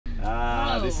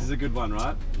this is a good one,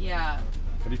 right? Yeah.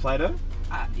 Have you played her?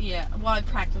 Yeah. Well, I've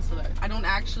practiced with her. I don't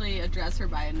actually address her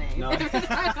by a name. No. Every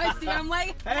time I see her, I'm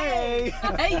like, Hey!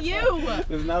 Hey, you!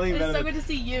 There's nothing better. It's so good to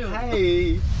see you.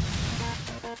 Hey!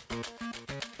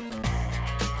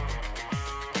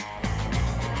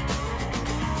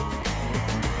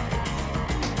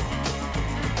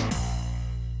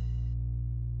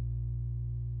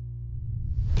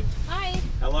 Hi.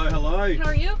 Hello, hello. How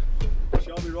are you?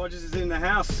 Shelby Rogers is in the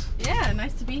house. Yeah,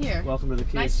 nice to be here. Welcome to the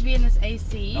kids. Nice to be in this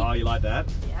AC. Oh, you like that?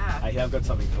 Yeah. Hey, I've got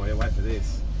something for you. Wait for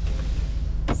this.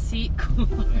 Seat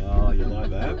cooler. Oh, you like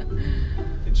that?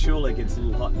 It surely gets a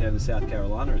little hot down in South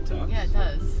Carolina at times. Yeah, it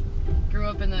does. Grew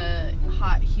up in the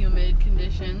hot, humid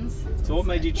conditions. So what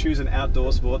made you choose an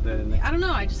outdoor sport then? I don't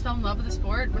know, I just fell in love with the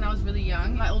sport when I was really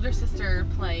young. My older sister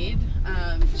played.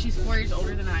 She's 4 years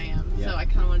older than I am, Yeah. so I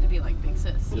kind of wanted to be like big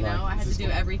sis, you You're know? like, I had to do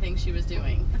sister. everything she was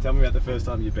doing. Tell me about the first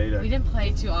time you beat her. We didn't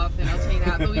play too often, I'll tell you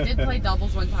that, but we did play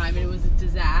doubles one time and it was a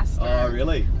disaster. Oh,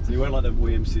 really? So you weren't like the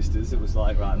Williams sisters? It was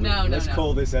like, right, No, let's no.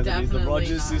 call this as it is. The Definitely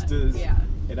Rogers not. sisters. Yeah.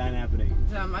 It ain't happening.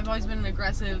 I've always been an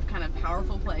aggressive, kind of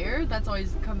powerful player. That's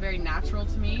always come very natural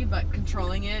to me, but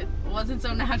controlling it wasn't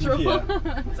so natural.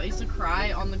 Yeah. So I used to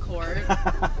cry on the court.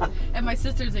 And my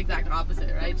sister's the exact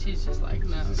opposite, right? She's just like,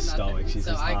 no, She's just nothing. stoic. She's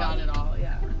so just I got hard. it all,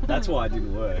 yeah. That's why I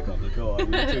didn't work on the court.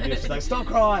 We were too good. She's like, stop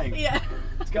crying. Yeah.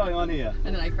 What's going on here?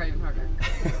 And then I cried even harder.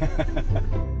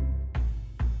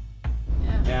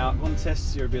 Yeah. Now, I want to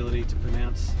test your ability to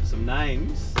pronounce some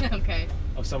names Okay.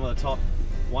 of some of the top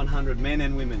 100 men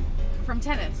and women From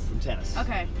tennis. from tennis.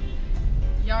 Okay.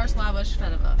 Yaroslava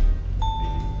Shvedova.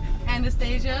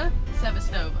 Anastasia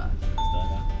Sevastova.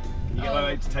 Can you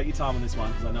wait, take your time on this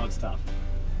one because I know it's tough.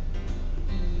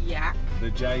 Yak.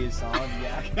 The J is silent.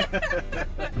 Yak.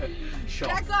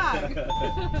 Shot. Jackson!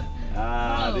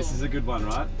 This is a good one,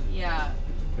 right? Yeah.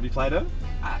 Have you played her?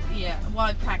 Yeah. Well,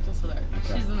 I've practiced with her.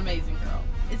 Okay. She's an amazing girl.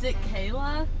 Is it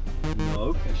Kayla?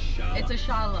 No, Shala. It's a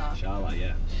Shala. Shala,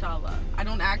 yeah. Shala. I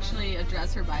don't actually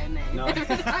address her by a name. No. Every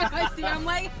time I see her, I'm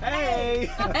like, Hey!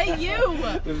 Hey, you!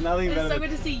 There's nothing It's better. so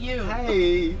good to see you.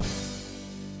 Hey!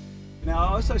 Now, I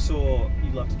also saw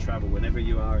you love to travel. Whenever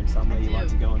you are in somewhere, I you do. like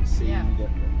to go and see. Yeah.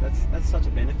 That's such a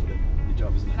benefit of your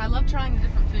job, isn't it? And I love trying the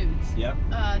different foods. Yeah.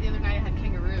 The other night I had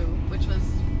kangaroo, which was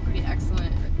pretty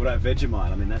excellent. What about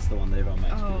Vegemite? I mean, that's the one that everyone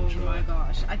makes Oh people try. my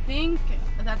gosh. I think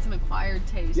that's an acquired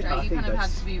taste, Yeah, I right? You think kind of have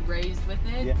that's- to be raised with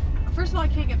it. Yeah. First of all, I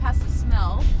can't get past the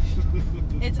smell.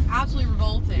 It's absolutely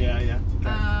revolting. Yeah, yeah.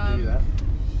 Okay. Do that.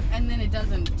 And then it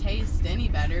doesn't taste any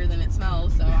better than it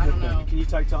smells, so I don't know. Can you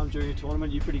take time during a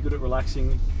tournament? You pretty good at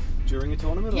relaxing during a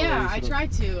tournament? or are Yeah, you I sort of- try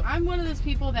to. I'm one of those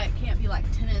people that can't be like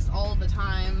tennis all the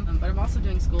time, but I'm also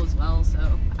doing school as well, so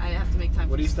I have to make time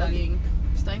What for are you studying?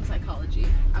 Studying psychology.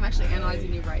 I'm actually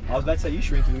analyzing you right I now. was about to say, you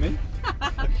shrinking me.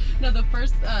 No, the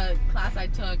first class I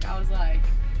took, I was like,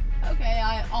 okay,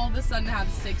 I all of a sudden have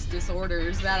 6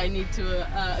 disorders that I need to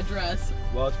address.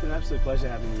 Well, it's been an absolute pleasure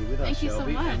having you with us, Thank you so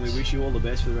Shelby. And we much. wish you all the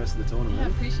best for the rest of the Yeah, I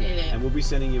tournament. appreciate it. And we'll be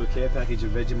sending you a care package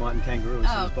of Vegemite and kangaroo as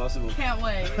soon as possible. Can't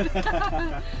wait.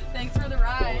 Thanks for the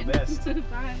ride. All the best.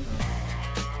 Bye.